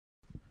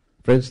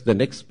Friends, the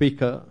next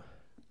speaker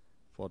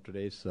for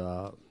today's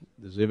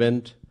this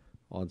event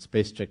on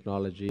space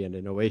technology and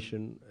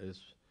innovation is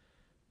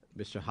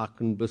Mr.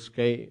 Hakan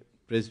Buschke,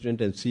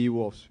 President and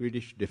CEO of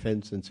Swedish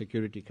defense and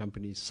security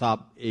company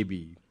Saab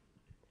AB.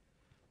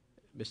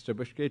 Mr.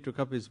 Buschke took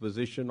up his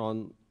position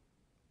on,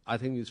 I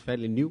think he's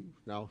fairly new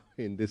now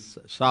in this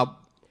Saab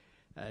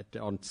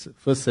on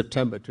 1st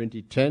September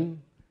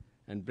 2010,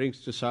 and brings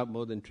to Saab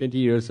more than 20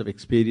 years of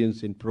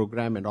experience in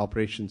program and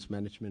operations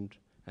management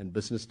and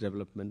business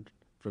development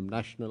from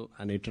national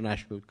and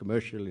international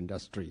commercial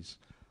industries.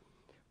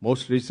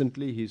 Most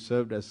recently, he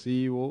served as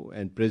CEO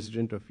and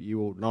President of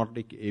EO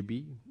Nordic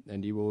AB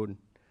and EO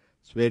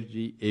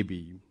Sverige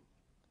AB.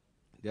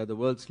 They are the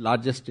world's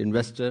largest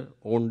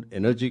investor-owned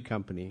energy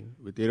company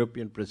with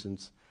European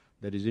presence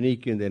that is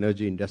unique in the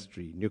energy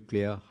industry,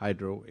 nuclear,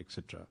 hydro,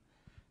 etc.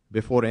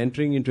 Before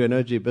entering into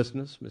energy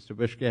business, Mr.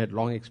 Buschke had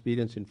long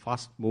experience in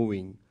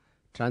fast-moving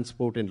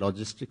transport and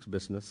logistics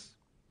business.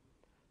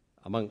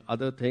 Among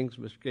other things,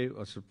 Buschke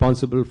was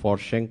responsible for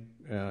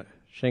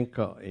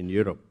Schenker in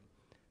Europe,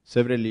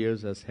 several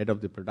years as head of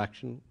the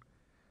production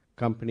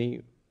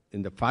company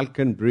in the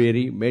Falcon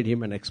Brewery, made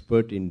him an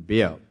expert in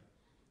beer.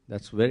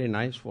 That's very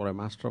nice for a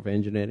master of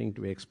engineering to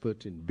be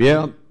expert in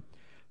beer.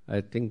 I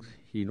think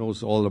he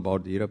knows all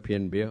about the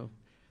European beer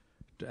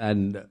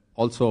and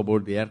also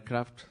about the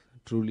aircraft,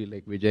 truly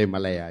like Vijay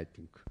Malaya, I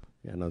think.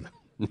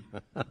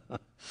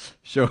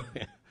 Sure.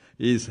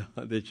 He's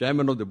the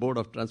chairman of the board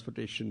of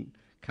transportation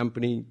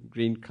company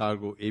Green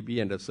Cargo AB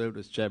and has served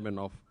as chairman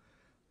of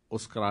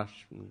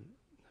Oshkosh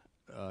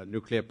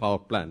nuclear power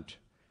plant.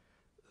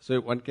 So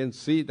one can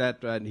see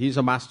that he's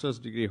a master's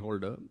degree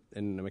holder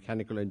in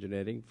mechanical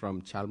engineering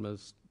from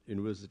Chalmers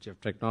University of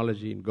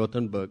Technology in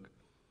Gothenburg,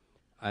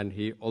 and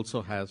he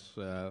also has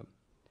a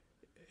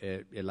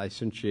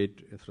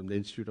licentiate from the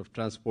Institute of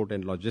Transport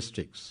and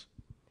Logistics.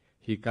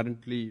 He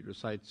currently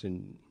resides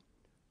in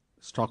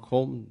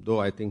Stockholm,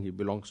 though I think he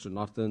belongs to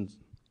northern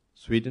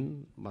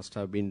Sweden, must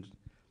have been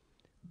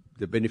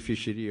the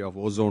beneficiary of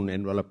ozone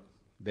envelope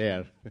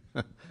there,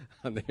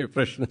 and the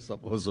freshness of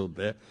ozone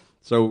there.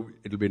 So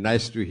it'll be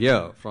nice to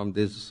hear from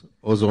this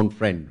ozone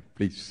friend,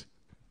 please.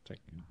 Thank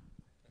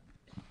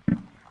you.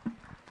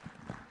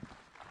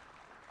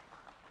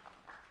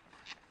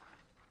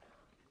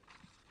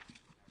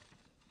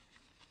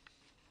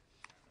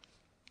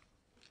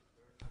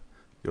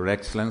 Your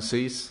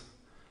Excellencies,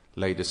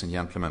 ladies and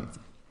gentlemen,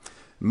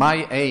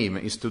 my aim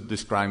is to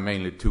describe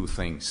mainly two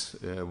things.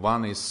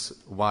 One is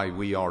why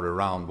we are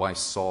around, why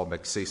Saab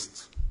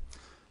exists,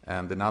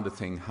 and another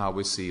thing, how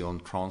we see on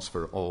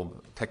transfer of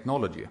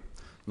technology,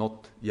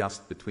 not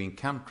just between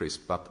countries,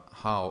 but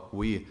how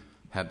we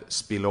had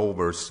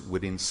spillovers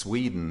within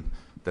Sweden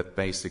that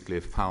basically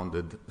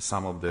founded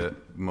some of the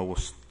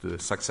most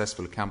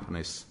successful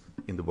companies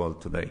in the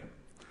world today.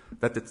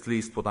 That's at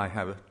least what I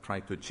have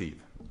tried to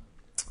achieve.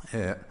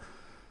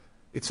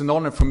 It's an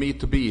honor for me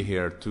to be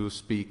here to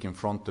speak in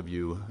front of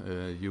you.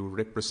 You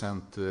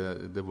represent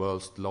the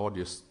world's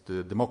largest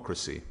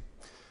democracy.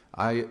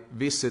 I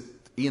visit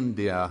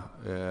India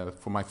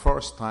for my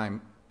first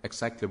time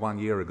exactly 1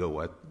 year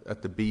ago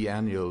at the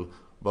biennial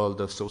World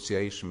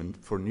Association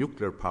for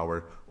Nuclear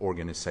Power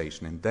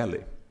organization in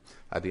Delhi.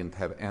 I didn't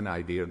have any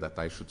idea that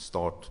I should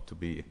start to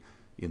be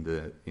in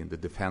the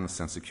defense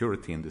and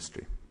security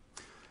industry.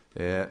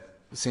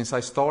 Since I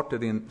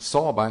started in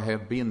Saab, I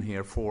have been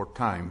here 4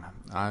 times.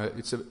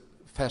 It's a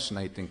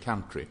fascinating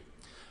country,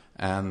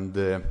 and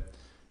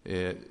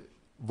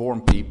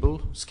warm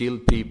people,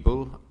 skilled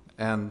people,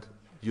 and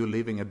you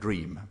living a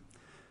dream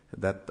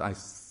that I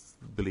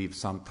believe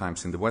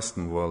sometimes in the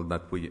Western world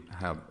that we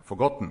have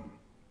forgotten.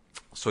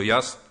 So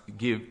just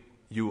give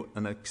you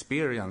an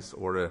experience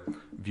or a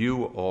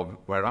view of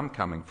where I'm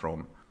coming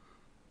from.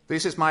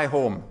 This is my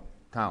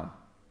hometown,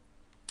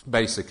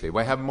 basically.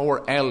 We have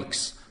more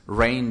elks,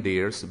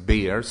 reindeers,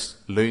 bears,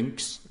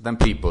 lynx than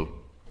people.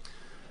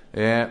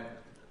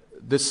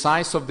 The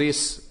size of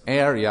this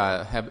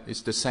area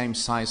is the same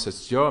size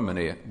as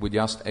Germany, with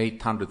just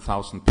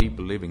 800,000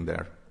 people living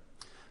there.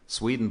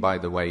 Sweden, by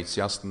the way, is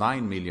just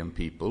 9 million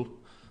people,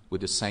 with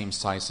the same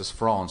size as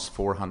France,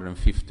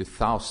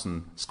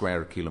 450,000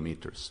 square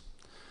kilometers.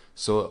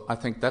 So I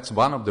think that's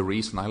one of the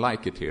reasons I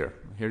like it here.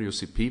 Here you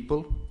see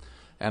people,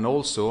 and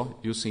also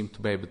you seem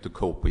to be able to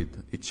cope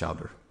with each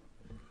other.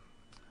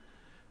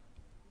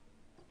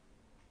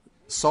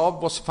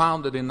 Saab was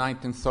founded in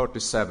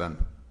 1937.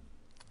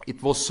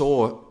 It was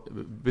so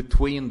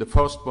between the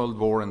First World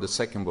War and the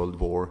Second World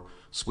War,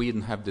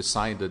 Sweden have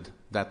decided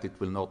that it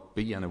will not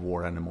be any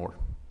war anymore.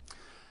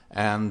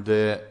 And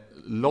a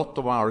lot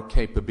of our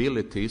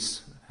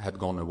capabilities had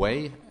gone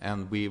away,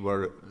 and we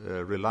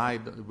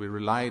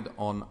relied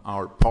on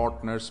our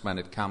partners when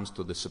it comes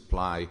to the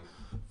supply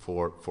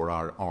for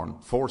our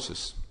armed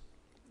forces.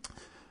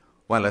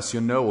 Well, as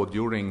you know,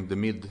 during the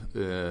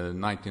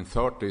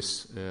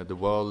mid-1930s, the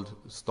world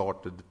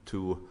started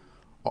to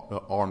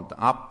arm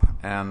up,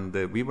 and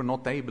we were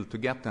not able to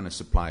get any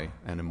supply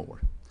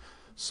anymore.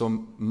 So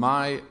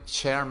my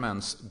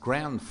chairman's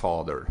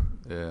grandfather,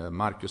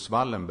 Marcus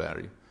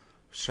Wallenberg,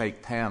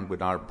 shake hand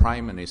with our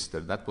Prime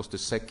Minister. That was the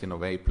 2nd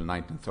of April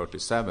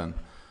 1937.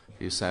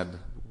 He said,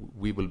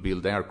 we will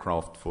build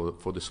aircraft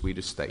for the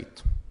Swedish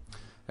state.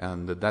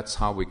 And that's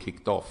how we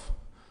kicked off.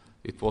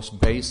 It was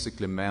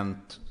basically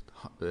meant,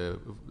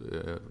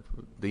 the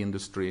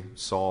industry,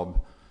 Saab,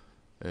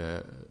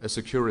 a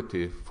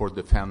security for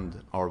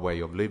defend our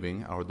way of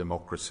living, our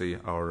democracy,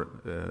 our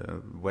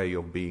way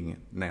of being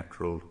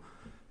natural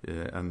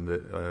and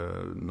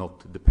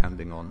not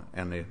depending on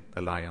any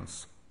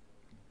alliance.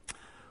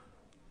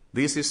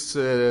 This is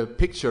a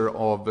picture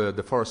of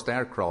the first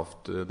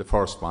aircraft, the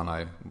first one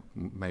I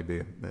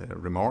maybe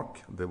remark,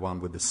 the one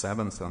with the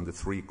 7s and the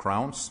 3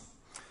 crowns.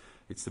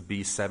 It's the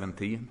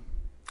B-17.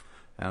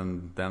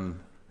 And then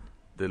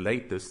the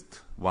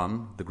latest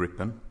one, the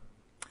Gripen.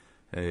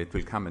 It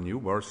will come a new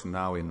version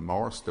now in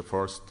March, the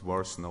first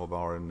version of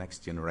our next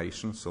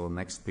generation. So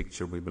next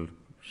picture we will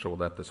show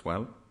that as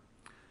well.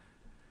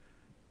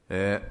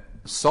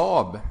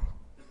 Saab,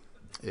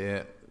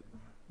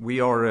 we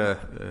are a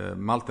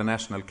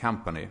multinational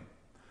company.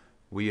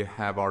 We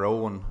have our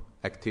own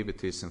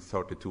activities in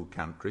 32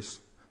 countries.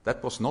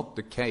 That was not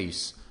the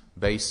case,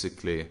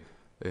 basically,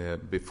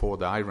 before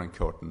the Iron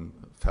Curtain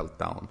fell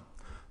down.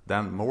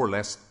 Then more or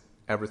less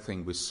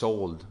everything we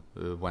sold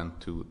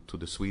went to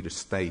the Swedish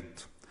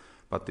state.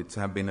 But it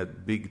has been a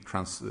big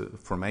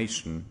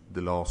transformation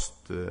the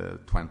last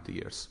 20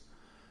 years.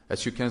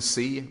 As you can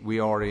see, we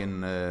are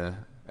in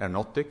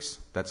aeronautics,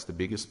 that's the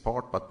biggest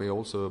part, but we're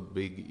also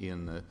big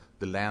in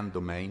the land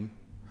domain,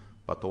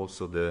 but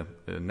also the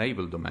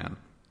naval domain.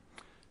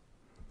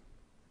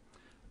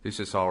 This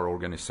is our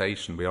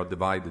organization. We are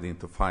divided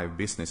into 5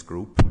 business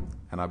groups,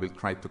 and I will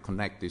try to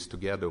connect this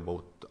together,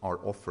 what our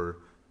offers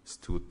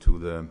to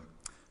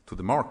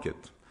the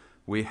market.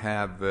 We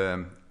have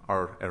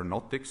our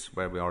aeronautics,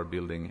 where we are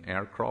building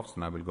aircrafts,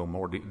 and I will go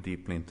more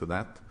deeply into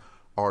that.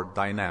 Our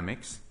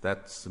dynamics,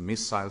 that's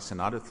missiles and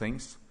other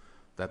things.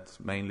 That's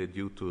mainly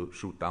due to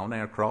shoot down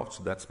aircraft,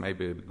 so that's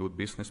maybe a good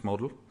business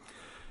model.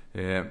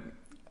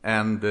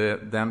 And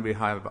then we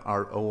have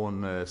our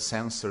own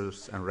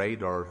sensors and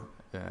radar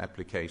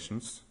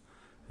applications.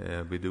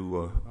 We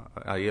do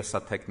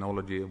AESA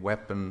technology,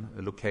 weapon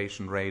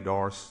location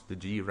radars, the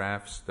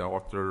giraffes, the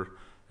otter,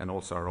 and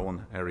also our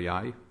own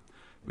REI.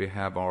 We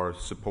have our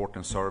support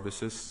and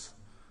services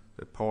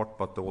part,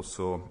 but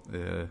also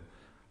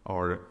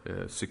our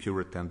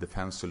security and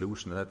defense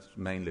solution. That's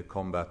mainly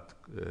combat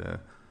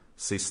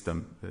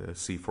system,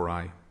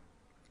 C4I.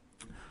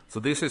 So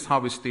this is how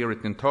we steer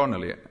it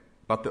internally.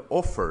 But the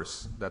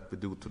offers that we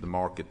do to the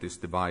market is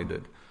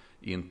divided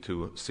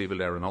into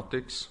civil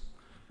aeronautics.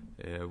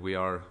 We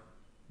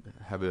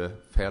have a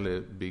fairly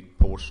big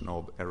portion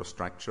of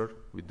aero-structure.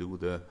 We do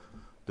the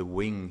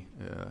wing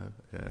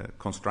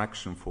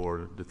construction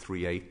for the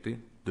 380,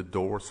 the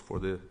doors for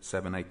the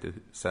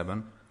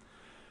 787.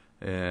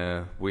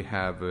 We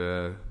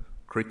have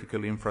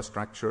critical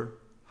infrastructure,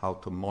 how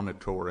to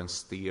monitor and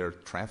steer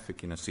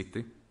traffic in a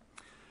city.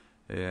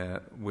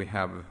 We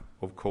have,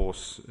 of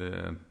course,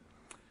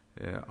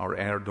 our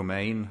air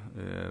domain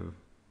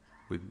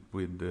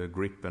with the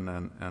Gripen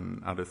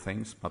and other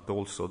things, but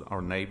also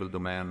our naval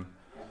domain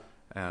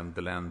and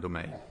the land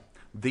domain.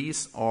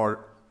 These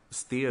are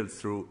steered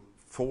through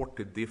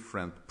 40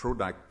 different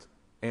product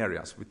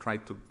areas. We try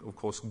to, of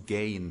course,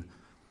 gain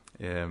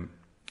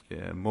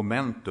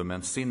momentum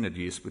and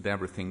synergies with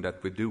everything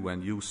that we do,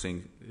 and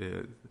using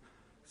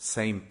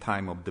same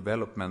time of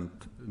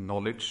development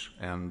knowledge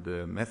and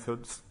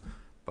methods,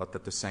 but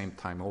at the same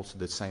time also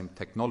the same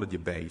technology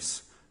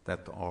base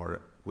that are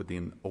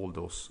within all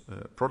those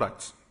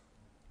products.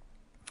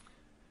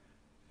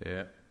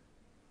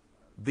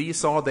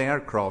 These are the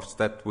aircrafts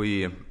that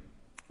we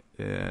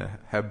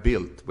have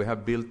built. We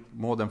have built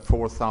more than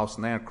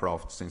 4,000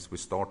 aircraft since we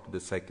started the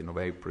 2nd of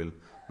April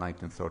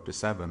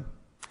 1937.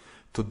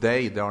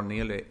 Today there are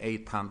nearly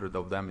 800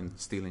 of them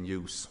still in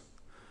use.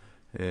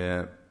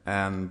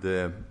 And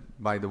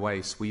by the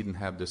way, Sweden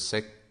had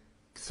the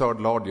third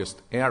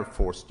largest air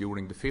force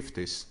during the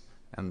 50s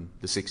and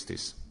the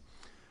 60s.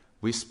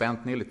 We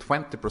spent nearly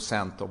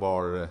 20% of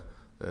our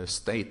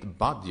state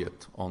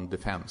budget on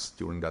defense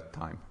during that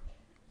time.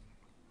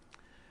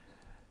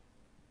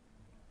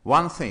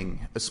 One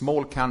thing, a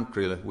small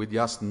country with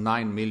just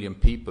 9 million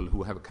people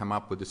who have come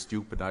up with a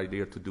stupid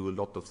idea to do a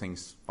lot of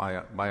things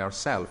by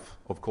ourselves.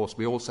 Of course,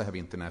 we also have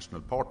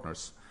international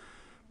partners.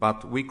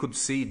 But we could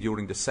see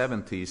during the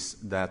 70s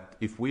that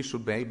if we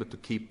should be able to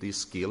keep these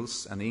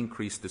skills and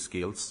increase the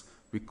skills,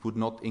 we could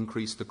not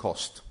increase the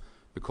cost,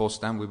 because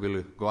then we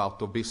will go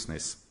out of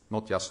business,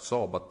 not just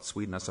Saab, but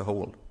Sweden as a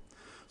whole.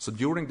 So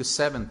during the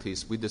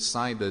 70s, we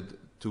decided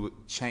to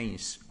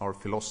change our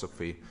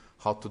philosophy,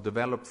 how to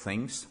develop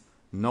things,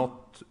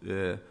 not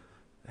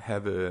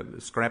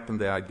scrapping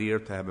the idea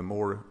to have a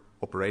more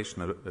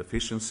operational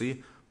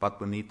efficiency, but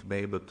we need to be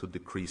able to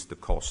decrease the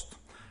cost.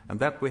 And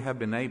that we have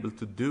been able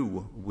to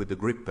do with the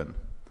Gripen,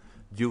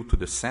 due to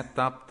the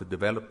setup, the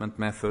development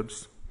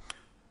methods,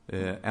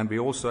 and we're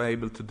also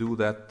able to do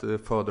that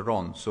further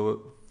on.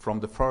 So from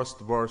the first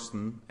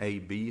version,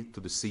 AB, to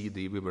the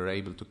CD, we were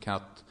able to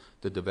cut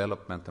the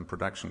development and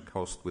production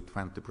cost with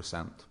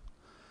 20%.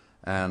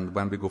 And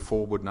when we go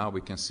forward now,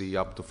 we can see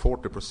up to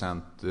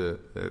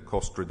 40%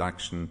 cost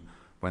reduction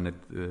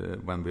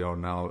when we are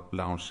now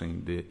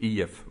launching the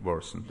EF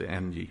version, the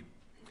NG.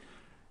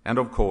 And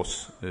of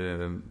course,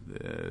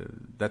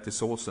 that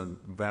is also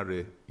a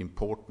very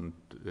important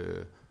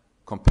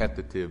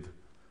competitive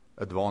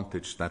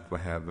advantage that we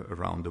have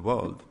around the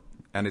world.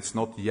 And it's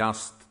not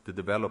just the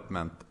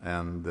development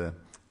and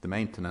the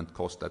maintenance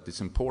cost that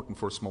is important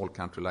for a small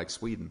country like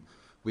Sweden.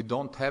 We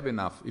don't have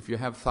enough. If you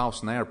have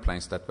 1,000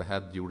 airplanes that we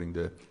had during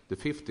the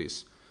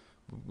 50s,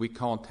 we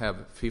can't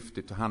have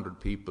 50 to 100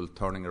 people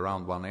turning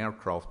around one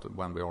aircraft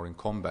when we are in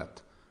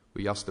combat.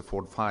 We just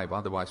afford 5,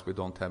 otherwise we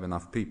don't have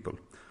enough people.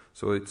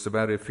 So it's a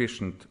very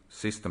efficient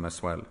system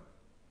as well.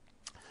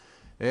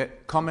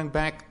 Coming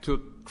back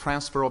to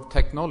transfer of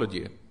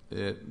technology,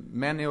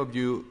 many of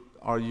you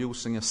are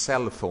using a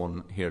cell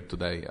phone here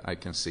today, I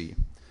can see.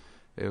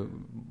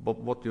 But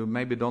what you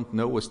maybe don't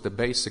know is the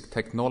basic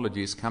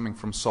technology is coming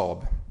from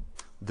Saab.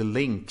 The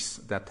links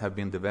that have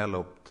been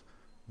developed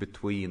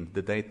between,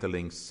 the data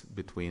links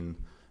between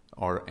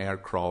our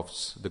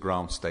aircrafts, the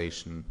ground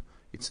station,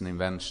 it's an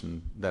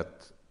invention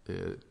that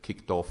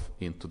kicked off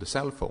into the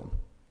cell phone.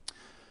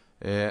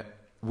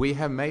 We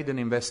have made an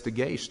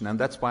investigation, and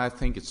that's why I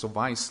think it's so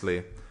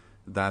wisely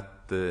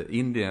that the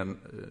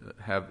Indian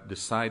have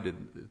decided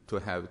to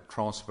have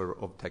transfer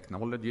of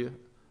technology,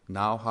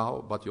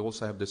 know-how, but you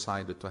also have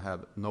decided to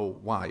have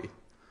know-why.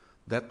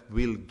 That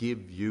will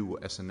give you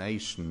as a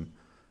nation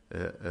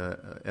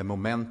a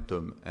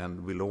momentum,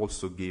 and will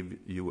also give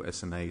you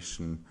as a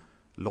nation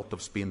a lot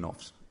of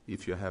spin-offs.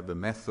 If you have a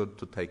method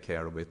to take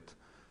care of it,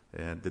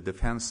 the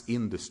defense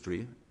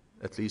industry,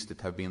 at least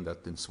it have been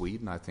that in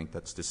Sweden, I think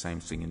that's the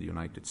same thing in the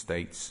United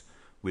States,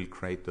 will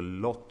create a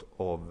lot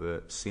of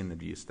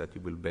synergies that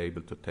you will be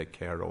able to take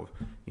care of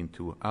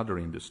into other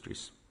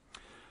industries.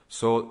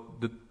 So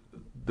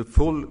the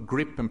full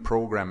Gripen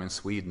program in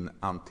Sweden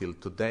until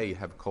today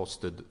have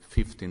costed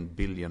 15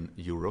 billion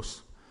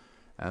euros,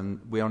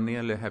 and we are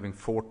nearly having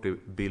 40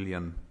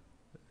 billion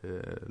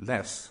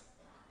less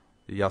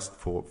just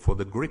for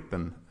the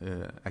Gripen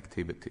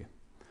activity.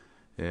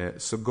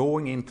 So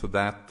going into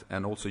that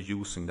and also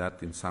using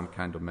that in some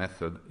kind of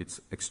method,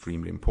 it's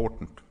extremely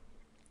important.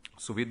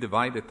 So we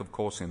divide it, of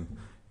course, in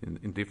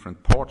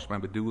different parts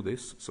when we do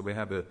this. So we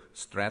have a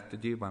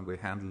strategy when we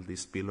handle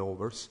these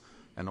spillovers,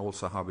 and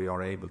also how we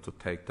are able to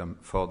take them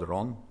further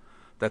on.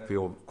 That we,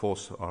 of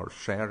course, are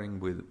sharing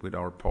with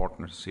our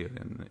partners here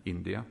in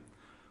India.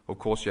 Of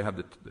course, you have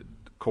the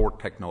core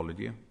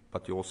technology,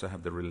 but you also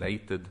have the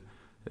related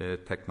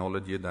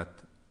technology that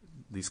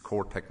this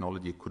core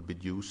technology could be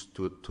used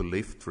to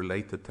lift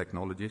related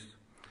technologies.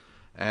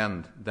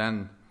 And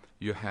then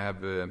you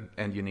have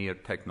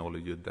engineered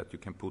technology that you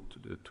can put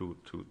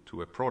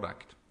to a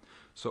product.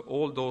 So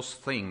all those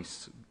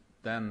things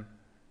then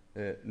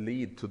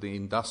lead to the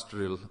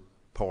industrial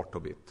part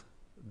of it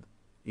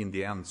in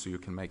the end, so you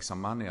can make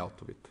some money out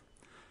of it.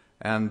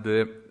 And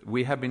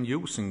we have been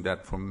using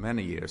that for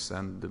many years,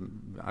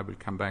 and I will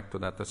come back to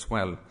that as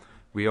well.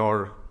 We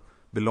are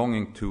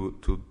belonging to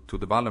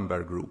the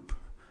Wallenberg Group,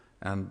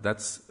 and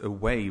that's a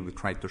way we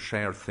try to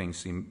share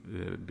things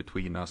in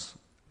between us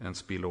and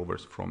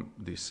spillovers from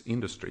this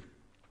industry.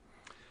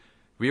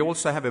 We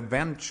also have a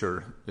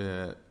venture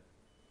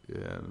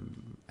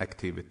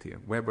activity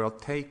where we are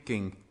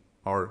taking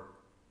our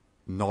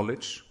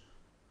knowledge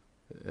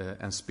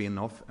and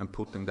spin-off and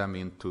putting them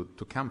into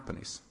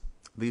companies.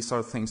 These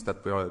are things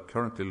that we are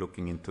currently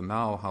looking into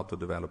now, how to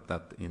develop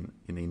that in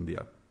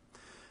India.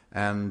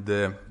 And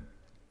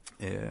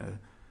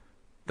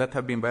that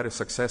have been very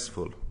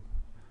successful.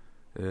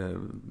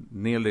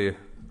 Nearly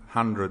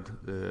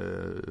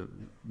 100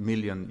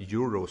 million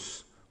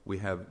euros we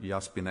have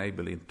just been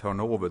able in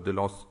turnover the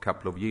last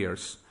couple of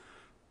years,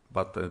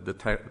 but the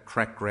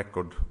track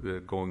record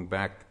going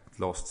back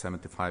the last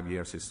 75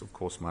 years is of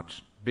course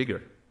much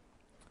bigger.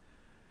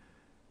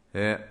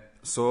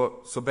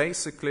 So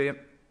basically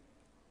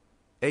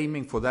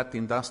aiming for that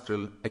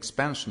industrial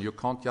expansion, you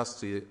can't just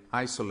see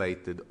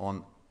isolated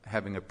on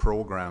having a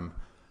program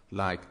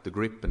like the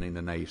Gripen in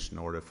the nation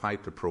or a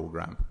fighter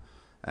program.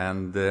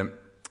 And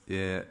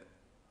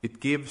it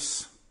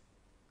gives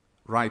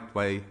right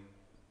way,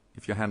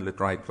 if you handle it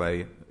right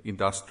way,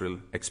 industrial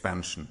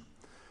expansion.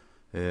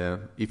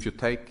 If you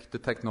take the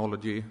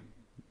technology,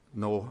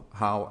 know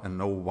how and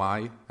know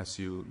why, as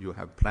you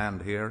have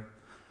planned here,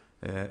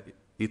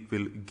 it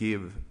will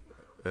give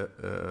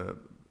a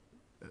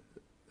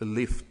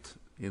lift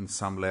in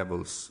some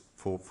levels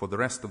for the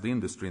rest of the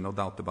industry, no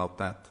doubt about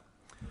that.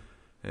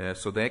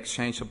 So the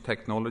exchange of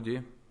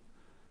technology,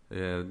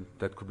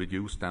 that could be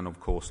used then, of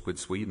course, with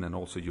Sweden and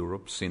also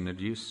Europe,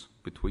 synergies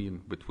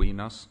between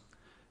us,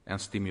 and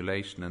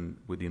stimulation and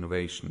with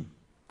innovation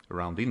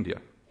around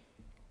India.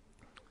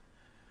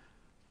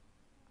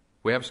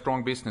 We have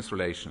strong business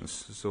relations,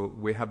 so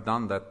we have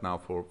done that now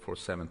for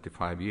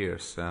 75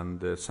 years,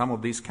 and some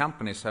of these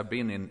companies have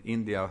been in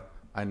India,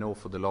 I know,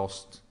 for the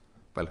last,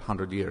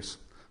 100 years.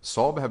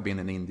 Saab have been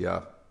in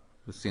India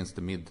since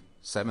the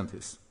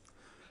mid-70s,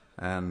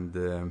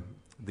 and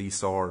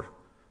these are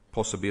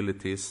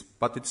possibilities,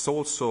 but it's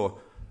also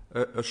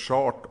a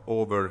chart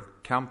over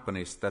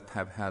companies that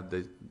have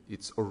had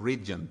its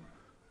origin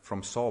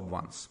from Saab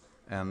ones,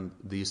 and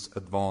this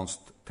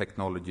advanced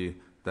technology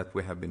that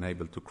we have been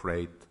able to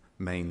create,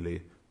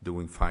 mainly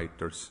doing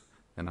fighters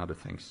and other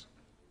things.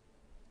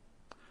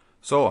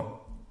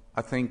 So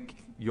I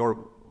think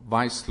your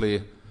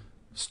wisely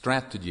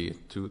strategy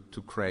to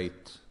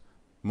create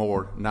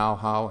more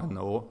know-how and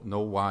know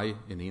why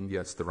in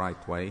India is the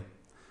right way.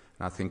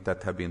 And I think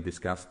that have been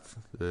discussed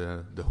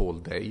the whole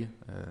day,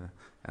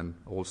 and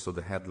also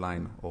the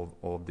headline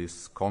of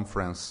this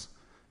conference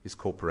is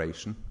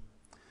cooperation.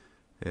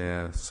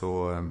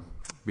 So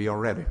we are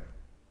ready.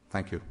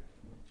 Thank you.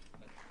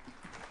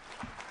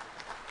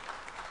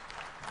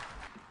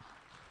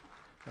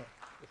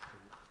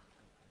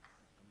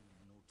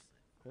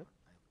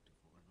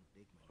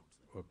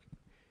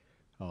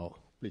 Oh,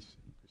 please.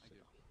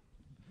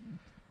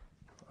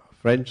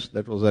 Friends,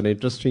 that was an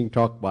interesting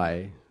talk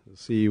by the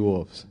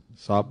CEO of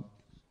Saab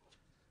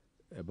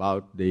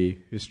about the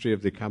history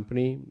of the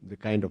company, the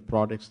kind of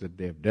products that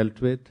they have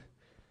dealt with,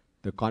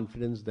 the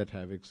confidence that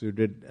have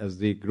exuded as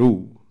they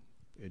grew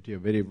into a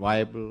very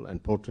viable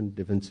and potent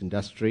defense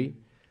industry,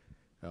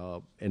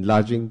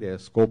 enlarging their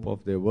scope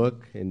of their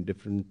work in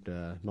different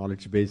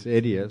knowledge-based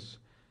areas,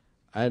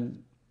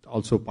 and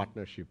also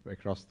partnership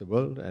across the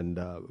world, and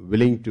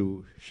willing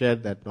to share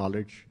that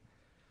knowledge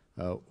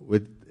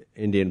with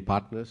Indian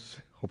partners,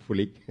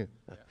 hopefully,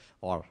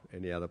 or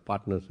any other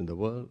partners in the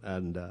world,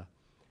 and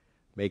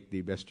make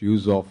the best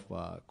use of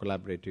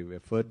collaborative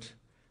effort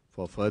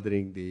for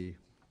furthering the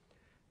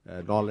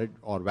knowledge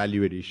or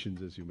value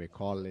additions, as you may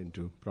call,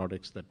 into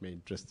products that may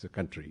interest the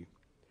country.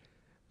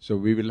 So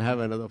we will have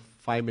another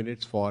 5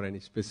 minutes for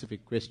any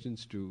specific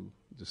questions to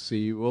the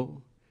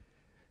CEO.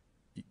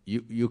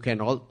 You can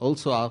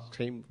also ask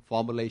him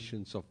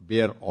formulations of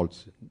beer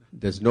also.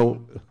 There's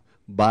no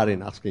bar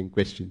in asking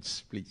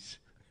questions, please.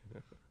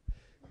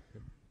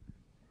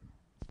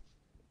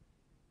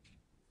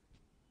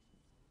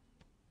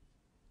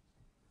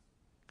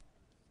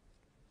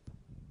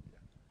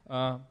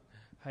 Hi.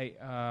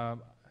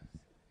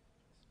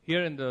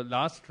 Here in the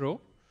last row,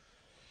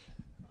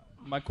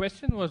 my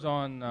question was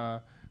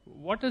on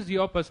what is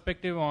your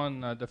perspective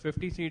on the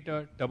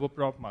 50-seater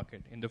turboprop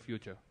market in the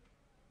future?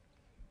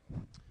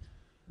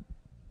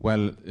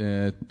 Well,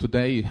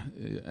 today,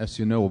 as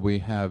you know, we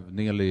have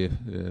nearly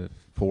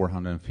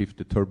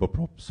 450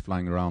 turboprops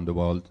flying around the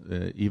world,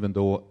 even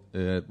though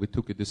we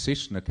took a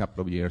decision a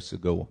couple of years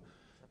ago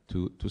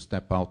to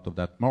step out of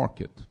that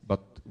market.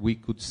 But we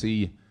could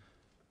see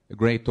a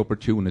great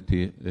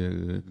opportunity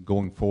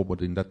going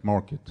forward in that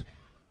market.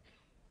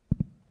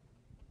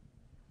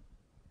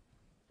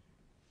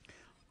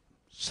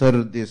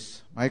 Sir,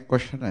 my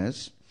question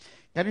is,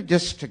 can you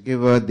just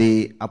give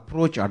the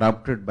approach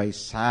adopted by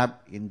Saab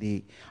in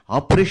the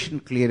operation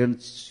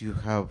clearance you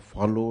have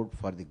followed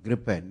for the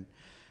Gripen,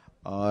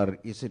 or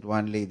is it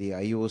only the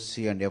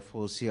IOC and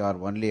FOC,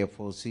 or only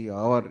FOC,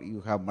 or you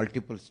have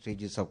multiple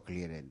stages of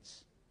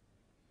clearance?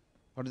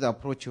 What is the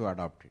approach you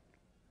adopted?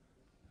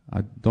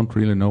 I don't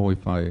really know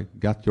if I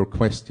got your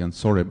question.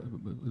 Sorry.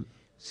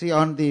 See,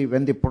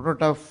 when the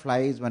prototype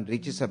flies, when it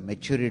reaches a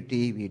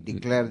maturity, we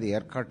declare the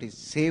aircraft is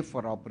safe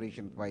for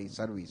operation by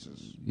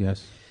services.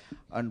 Yes.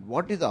 And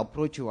what is the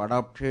approach you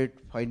adopted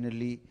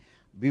finally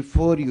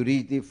before you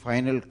reach the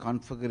final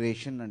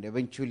configuration and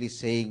eventually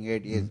saying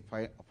it is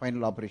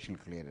final operational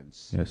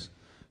clearance? Yes.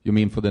 You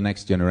mean for the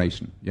next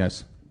generation?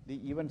 Yes.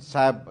 Even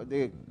Saab,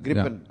 the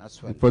Gripen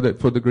as well. For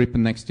the Gripen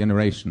next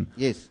generation?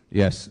 Yes.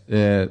 Yes.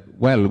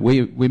 Well,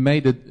 we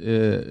made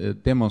a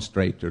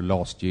demonstrator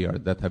last year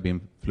that have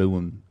been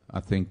flown, I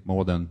think,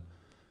 more than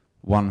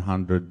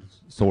 100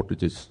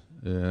 sortages.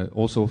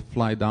 Also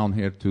fly down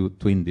here to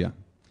India.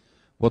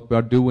 What we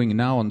are doing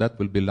now, and that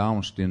will be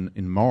launched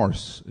in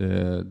Mars,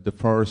 the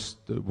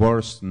first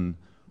version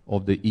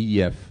of the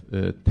EF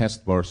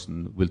test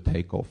version will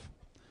take off.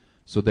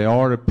 So there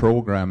are a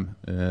program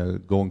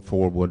going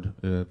forward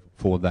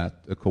for that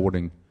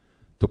according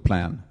to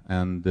plan.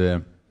 And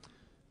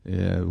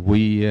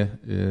we,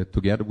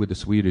 together with the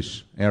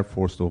Swedish Air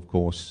Force, of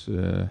course,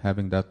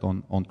 having that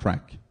on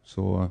track.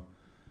 So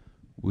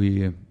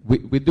we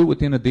do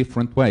it in a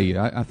different way.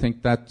 I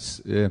think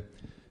that's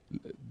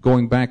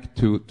going back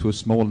to a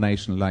small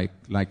nation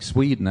like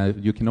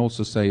Sweden. You can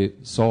also say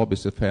Saab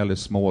is a fairly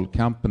small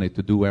company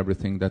to do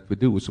everything that we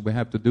do. So we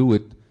have to do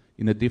it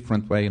in a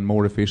different way and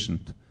more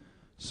efficient.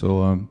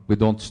 So we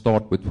don't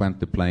start with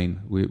 20 planes,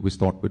 we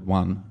start with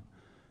one,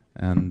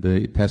 and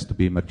it has to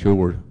be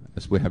mature,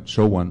 as we have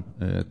shown,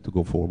 to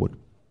go forward.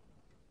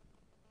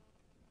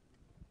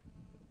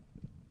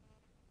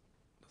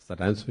 Does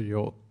that answer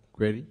your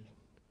query?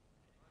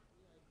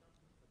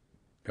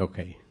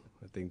 Okay,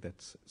 I think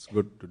it's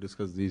good to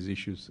discuss these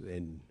issues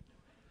in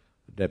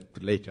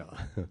depth later.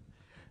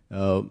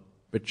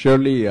 But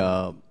surely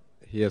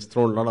he has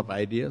thrown a lot of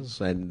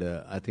ideas, and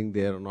I think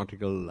the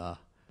Aeronautical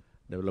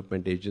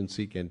Development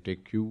Agency can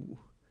take you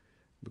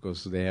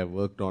because they have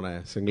worked on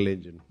a single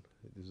engine.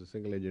 This is a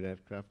single engine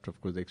aircraft. Of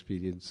course, the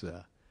experience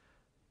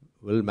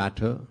will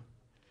matter.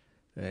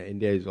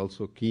 India is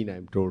also keen,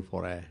 I'm told,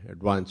 for an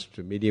advanced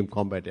medium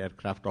combat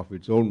aircraft of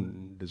its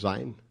own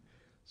design.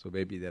 So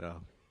maybe there are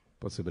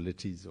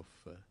possibilities of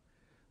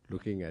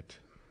looking at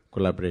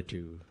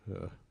collaborative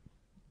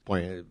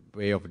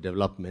way of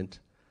development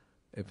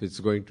if it's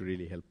going to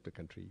really help the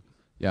country.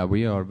 Yeah,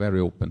 we are very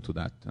open to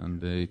that,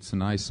 and it's a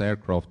nice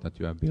aircraft that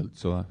you have built,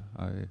 so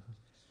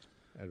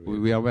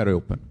we are very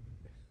open.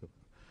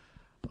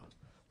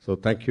 So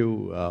thank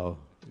you,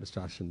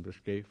 Mr. Hakan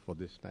Buschke, for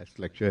this nice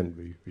lecture, and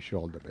we wish you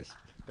all the best.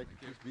 Thank you.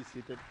 Please be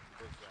seated.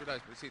 Should I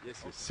be seated?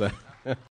 Yes, yes.